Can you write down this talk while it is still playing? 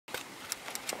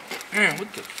Man,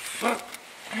 what the fuck?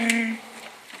 Man,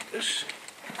 this shit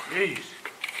crazy.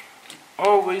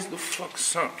 Always the fuck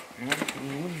something, man.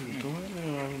 What are you doing? I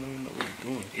don't even know what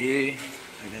you're doing. Yeah,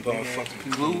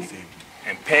 motherfucking glue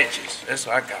and patches. That's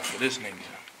what I got for this nigga.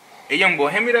 Hey, young boy,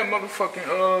 hand me that motherfucking,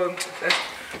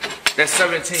 that's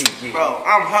 17. Yeah. Bro,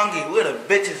 I'm hungry. Where the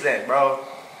bitches at, bro?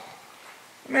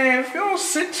 Man, if you don't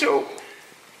sit your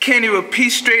candy with pea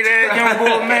straight ass, young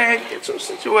boy, man,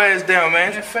 sit your ass down,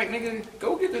 man. In fact, nigga,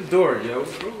 go get the door, yo.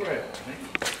 Go right, man.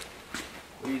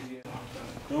 Easy.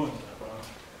 Doing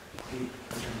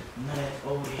that,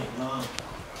 bro.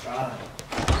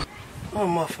 Oh,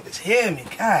 motherfuckers hear me.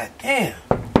 God damn.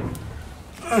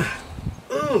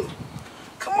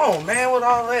 Come on, man, with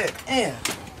all that. Damn.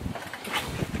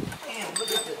 Damn,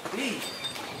 look at the beat.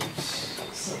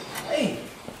 Hey.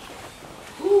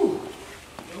 Ooh.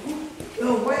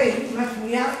 No way, you left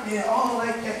me out there all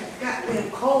like that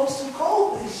goddamn cold, some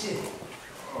cold and shit.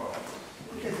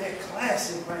 Look at that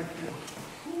classic right there.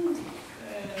 Ooh.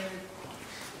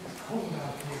 It's cold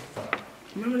out there.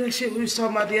 Remember that shit we was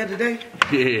talking about the other day?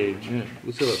 Yeah.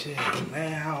 What's up? Shit,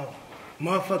 man, how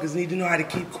motherfuckers need to know how to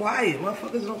keep quiet.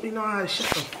 Motherfuckers don't be know how to shut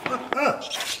the fuck up.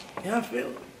 You know what I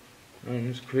feel? Man,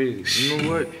 it's crazy. You know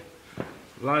what?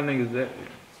 A lot of niggas that.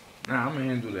 Nah, I'm gonna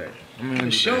handle that. I'm gonna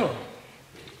handle sure.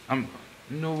 that.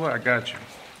 You know what? I got you.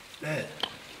 Yeah.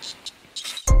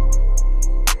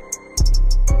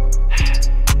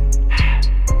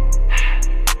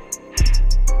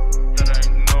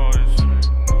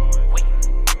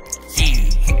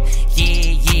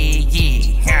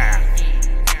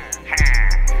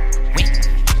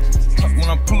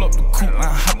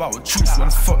 About with truth, why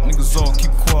the fuck niggas all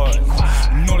keep quiet?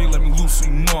 You know they let me loose, so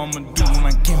you know I'ma do when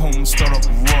I get home and start up a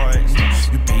riot.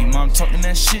 Your baby mom talking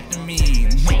that shit to me,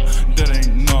 that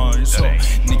ain't nice.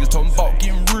 Niggas talking about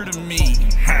getting rid of me,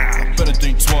 better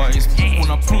think twice.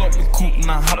 When I pull up the coupe and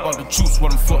I hop out the truth, why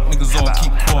the fuck niggas all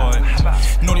keep quiet?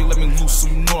 You know they let me loose, so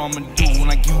you know I'ma do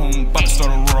when I get home about to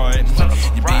start a riot.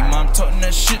 Your baby mom talking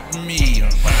that shit to me,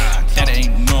 that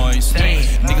ain't nice.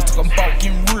 Niggas talking about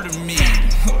getting rid of me,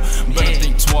 better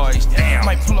think twice.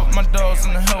 Might pull up my dogs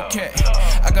in the Hellcat.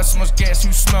 I got so much gas,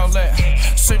 you smell that.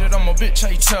 Say that I'm a bitch, how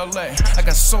you tell that? I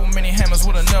got so many hammers,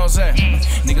 where the nails at?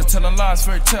 Niggas telling lies,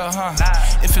 fairy tale, huh?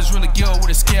 If it's really Gil, where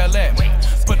the scale at?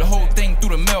 Put the whole thing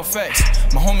through the mail fax.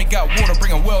 My homie got water,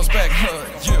 bringing wells back,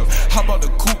 yeah. How about the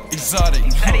coupe exotic?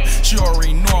 She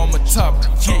already know I'm a top,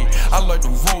 yeah. I like to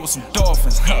roll with some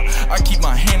dolphins, I keep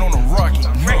my hand on the rocket,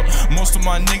 Most of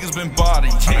my niggas been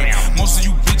bodied, yeah. Most of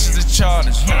you bitches is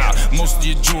charters, Most of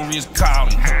your jewelry is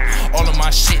college. All of my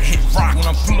shit hit rock. When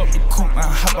I pull up the coupe, I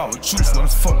hop out with truth. Why the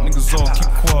fuck niggas all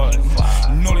keep quiet?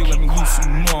 You know they let me loose, so you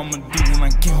know I'ma do when I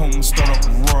get home and start up a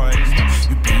riot.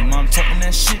 Your baby mom talking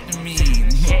that shit to me,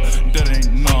 that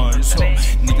ain't nice.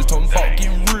 Niggas talking about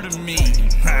getting rid of me,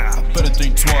 better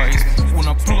think twice. When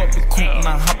I pull up the coupe and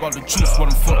I hop out the truth, why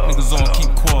the fuck niggas all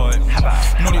keep quiet?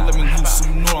 You know they let me loose, so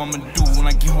you know I'ma do when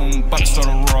I get home about to start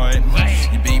a riot.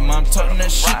 Your baby mom talking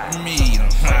that shit to me,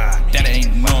 that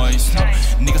ain't nice.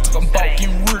 Niggas talking about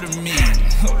getting rid of me,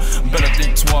 better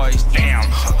think twice. Damn.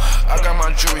 I got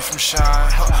my jewelry from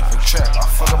Shine, big trap, I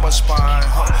fuck up my spine,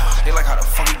 They like how the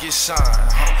fuck it get signed,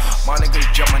 My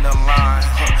niggas jumping the line,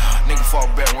 Nigga fall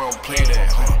back, we don't play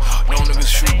that, No niggas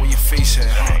shoot where your face at,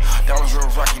 That was real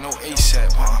rocky, no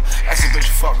ASAP, Ask a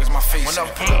bitch fuck, is my face. When I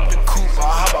pull up the coupe,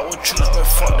 I hop out with truth, but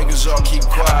fuck niggas all keep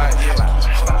quiet, yeah.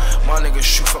 My niggas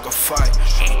shoot, fuck a fight.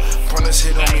 Brothers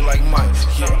hit on me like Mike,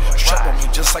 yeah. Strap on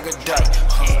me just like a dyke,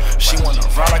 She wanna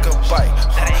ride like a bike,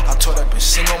 I told that bitch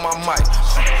sing on my mic,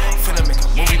 Finna make a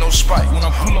movie, no spite. When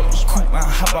I pull up the coupe, I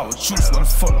hop out with truth, why the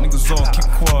fuck niggas all keep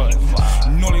quiet?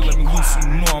 You know they let me loose, so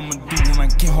you know I'ma do when I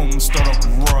get home and start up a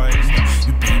riot.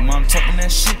 Your baby mom talking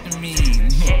that shit to me,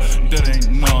 that ain't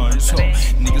nice.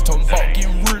 Niggas talking about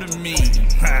getting rid of me,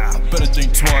 better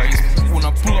think twice. When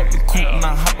I pull up the coupe and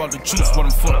I hop out the truth, why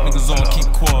the fuck niggas all keep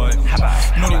quiet?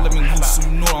 You know they let me loose, so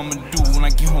you know I'ma do when I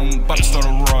get home about to start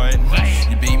a riot.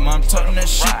 Your baby mom talking that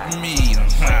shit to me,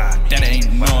 that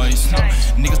ain't nice.